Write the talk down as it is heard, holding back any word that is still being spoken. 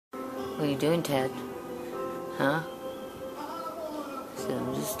What are you doing, Ted? Huh? So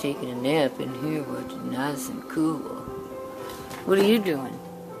I'm just taking a nap in here where it's nice and cool. What are you doing?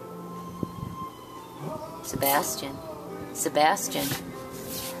 Sebastian. Sebastian.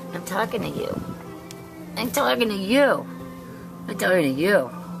 I'm talking to you. I'm talking to you. I'm talking to you,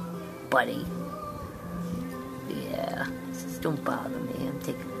 buddy. Yeah. Just don't bother me. I'm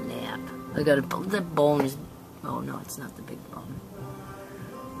taking a nap. I got that bone is... Oh, no, it's not the big bone.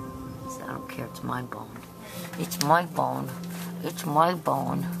 So I don't care. It's my bone. It's my bone. It's my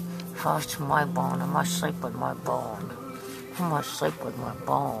bone. It's my bone. I must sleep with my bone. I must sleep with my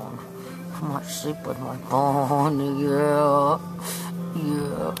bone. I must sleep with my bone. Yeah.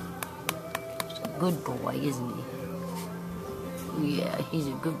 Yeah. He's a good boy, isn't he? Yeah, he's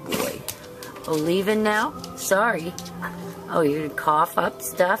a good boy. Oh, leaving now? Sorry. Oh, you're gonna cough up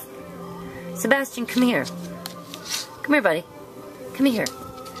stuff? Sebastian, come here. Come here, buddy. Come here.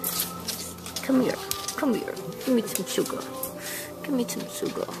 Come here. Come here. Give me some sugar. Give me some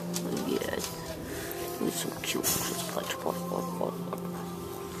sugar. Oh, yes. You're so cute.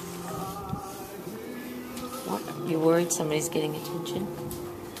 What? You worried somebody's getting attention?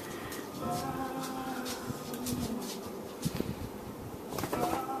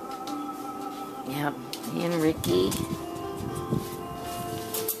 Yep. And Ricky.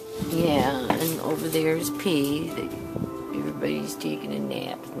 Yeah, and over there is P. Everybody's taking a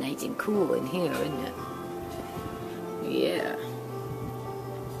nap. It's nice and cool in here, isn't it? Yeah.